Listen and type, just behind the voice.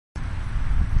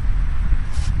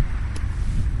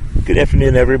Good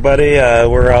afternoon, everybody.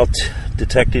 We're out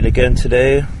detecting again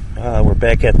today. We're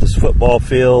back at this football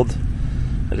field.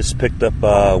 I just picked up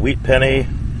a wheat penny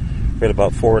right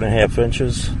about 4.5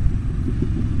 inches.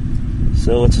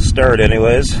 So it's a start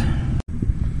anyways.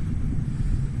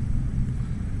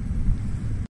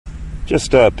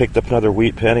 Just picked up another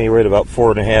wheat penny right about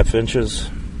 4.5 inches.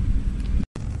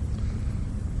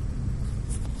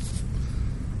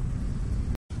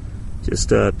 Just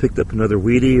picked up another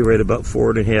wheatie right about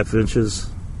 4.5 inches.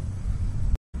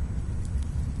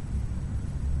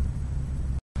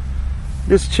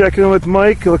 Just checking with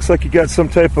Mike. It looks like you got some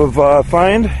type of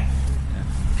find.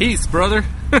 Peace, brother.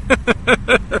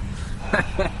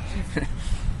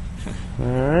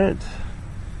 Alright.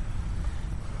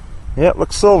 Yeah, it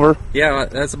looks silver. Yeah,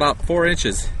 that's about 4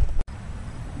 inches.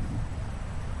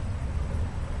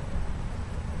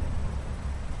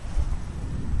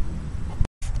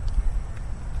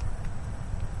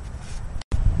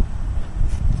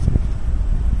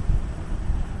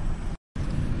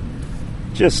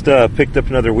 Just picked up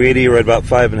another wheatie right about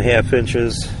 5.5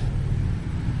 inches.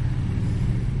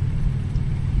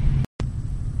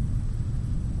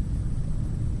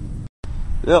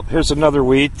 Yep, here's another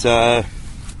wheat.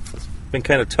 It's been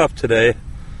kind of tough today.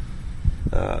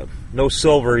 No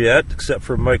silver yet, except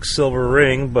for Mike's silver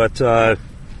ring, but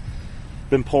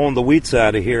been pulling the wheats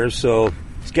out of here, so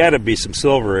it's got to be some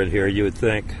silver in here, you would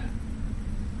think.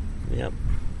 Yep,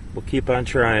 we'll keep on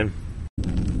trying.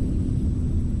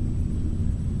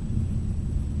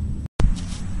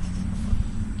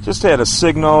 Just had a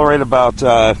signal right about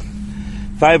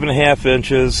 5.5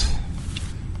 inches,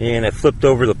 and I flipped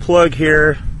over the plug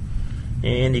here,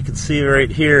 and you can see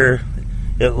right here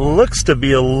it looks to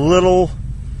be a little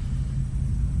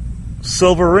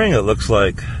silver ring. It looks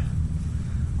like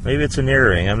maybe it's an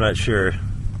earring, I'm not sure.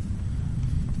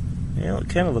 Yeah, it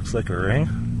kind of looks like a ring.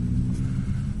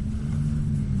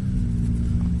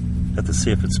 Have to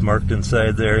see if it's marked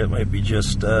inside there. It might be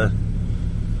just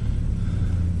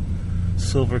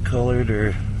silver colored,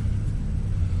 or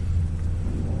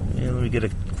yeah, let me get a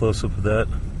close-up of that.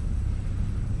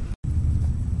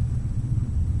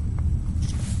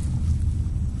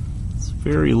 It's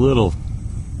very little.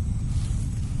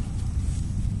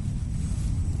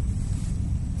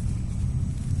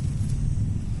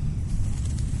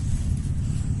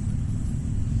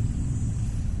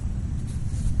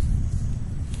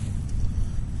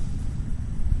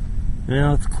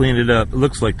 Yeah, let's clean it up. It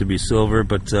looks like to be silver,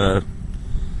 but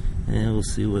yeah, we'll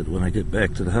see when I get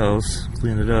back to the house.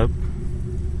 Clean it up.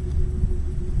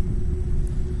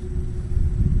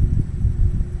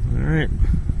 Alright.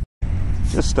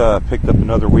 Just picked up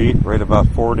another wheat right about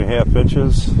 4.5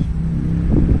 inches.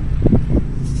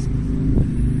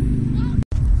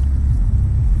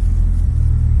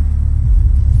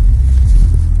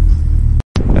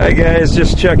 Hi guys,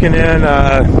 just checking in.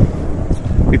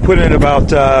 We put in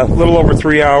about a little over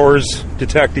 3 hours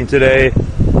detecting today.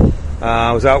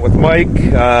 I was out with Mike.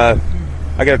 I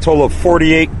got a total of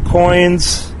 48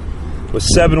 coins with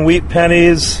 7 wheat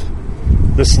pennies.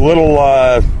 This little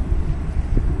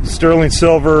sterling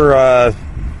silver, I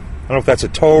don't know if that's a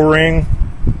toe ring.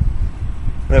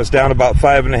 That was down about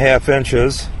 5.5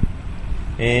 inches.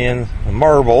 And a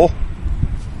marble.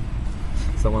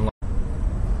 Someone.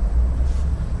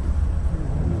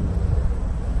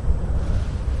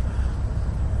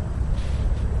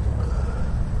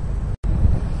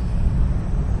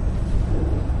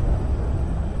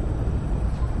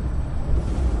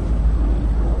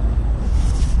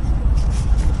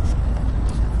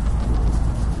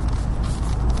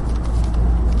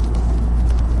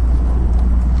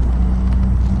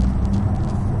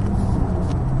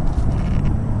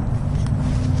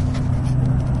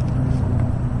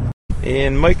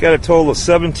 And Mike got a total of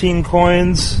 17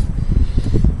 coins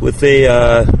with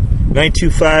a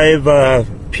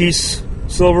 925 piece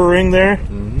silver ring there.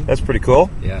 Mm-hmm. That's pretty cool.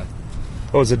 Yeah.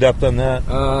 What was the depth on that?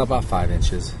 About 5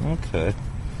 inches. Okay.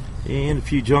 And a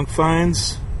few junk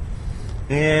finds.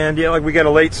 And yeah, like we got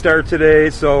a late start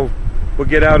today, so we'll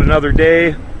get out another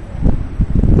day.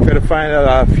 Try to find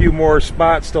a few more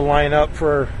spots to line up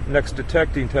for next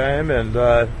detecting time.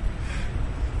 And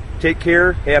take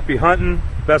care. Happy hunting.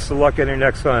 Best of luck on your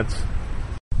next hunts.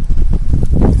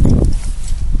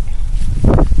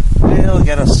 Well, we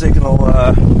got a signal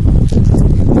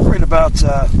right about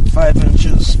 5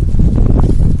 inches.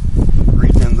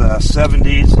 Reading in the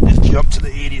 70s. It did jump to the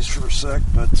 80s for a sec,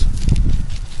 but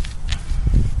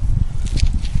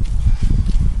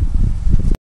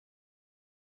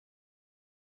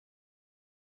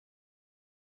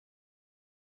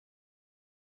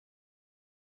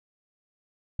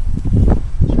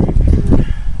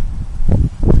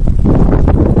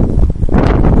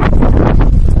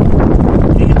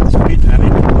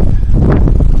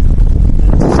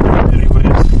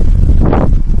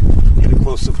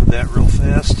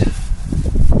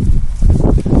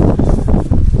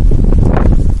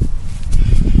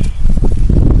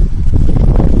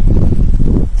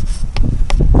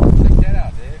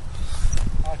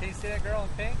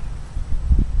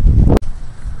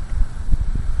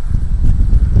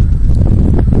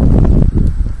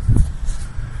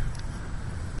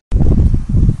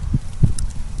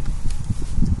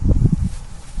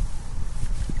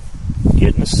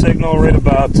signal right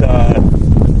about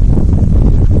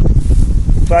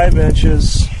 5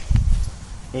 inches,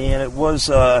 and it was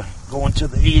going to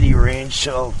the 80 range,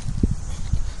 so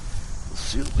let's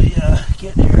see what we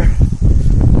get here.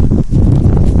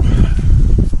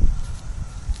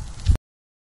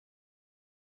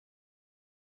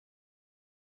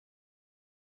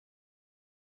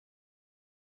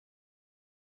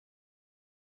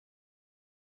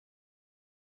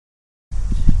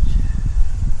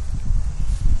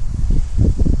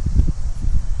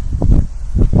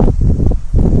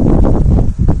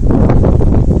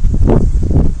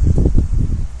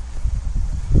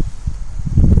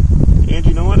 And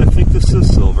you know what? I think this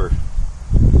is silver.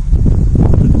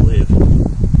 I believe.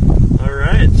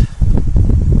 Alright.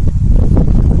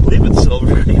 I believe it's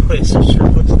silver anyways. It sure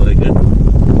looks like it.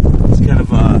 It's kind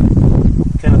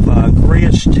of a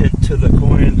grayish tint to the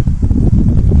coin.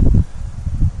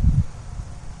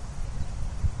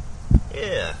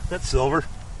 Yeah, that's silver.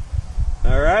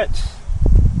 Alright.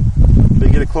 Let me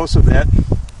get a close of that.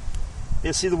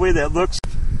 Yeah, see the way that looks?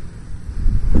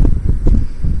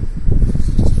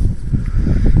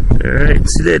 Alright,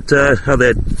 see that how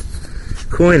that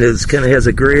coin is kind of has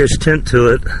a grayish tint to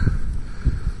it,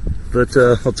 but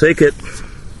I'll take it.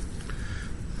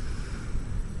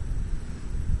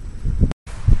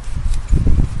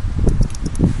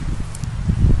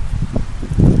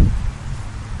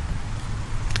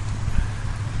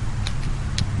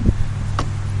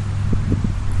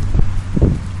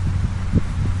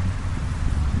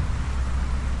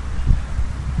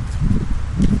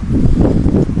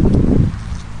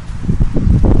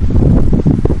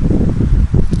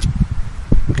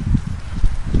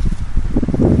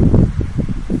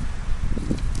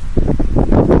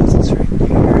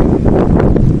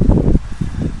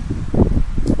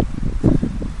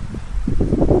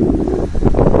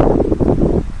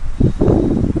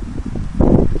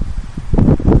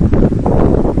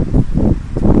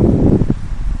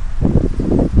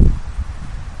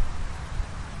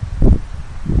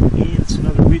 It's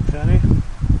another wheat penny.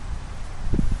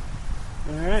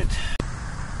 Alright.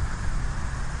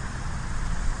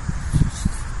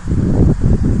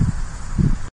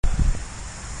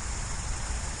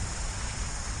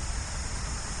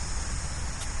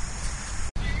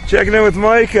 Checking in with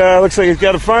Mike. Looks like he's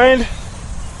got a find.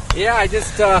 Yeah, I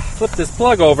just flipped this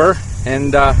plug over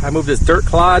and I moved this dirt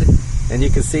clod, and you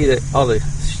can see that all the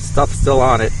stuff's still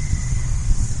on it.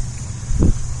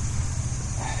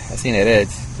 I seen it.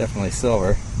 It's definitely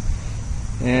silver,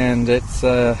 and it's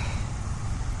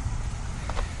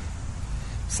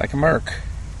like a Merc.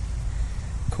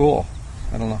 Cool.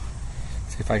 I don't know.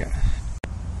 Let's see if I got.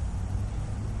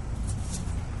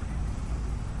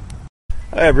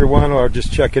 Hi everyone, or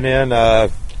just checking in. I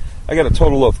got a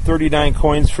total of 39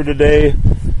 coins for today,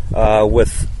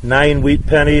 with 9 wheat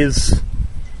pennies.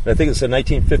 I think it's a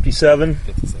 1957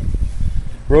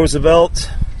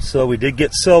 Roosevelt. So we did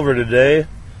get silver today.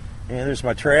 And there's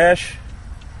my trash.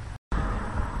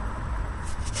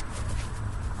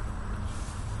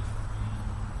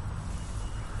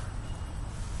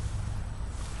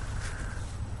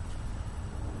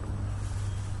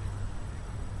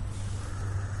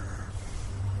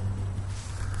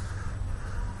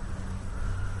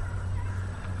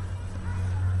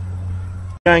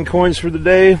 Nine coins for the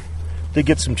day. Did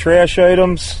get some trash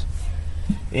items.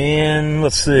 And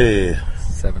let's see.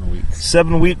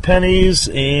 7 wheat pennies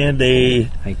and a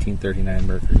 1939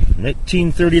 Mercury.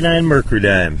 1939 Mercury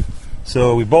dime.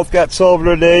 So we both got silver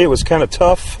today. It was kind of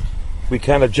tough. We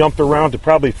kind of jumped around to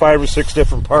probably 5 or 6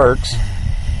 different parks.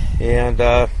 And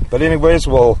but anyways,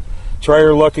 we'll try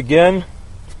our luck again.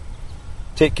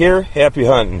 Take care. Happy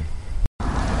hunting.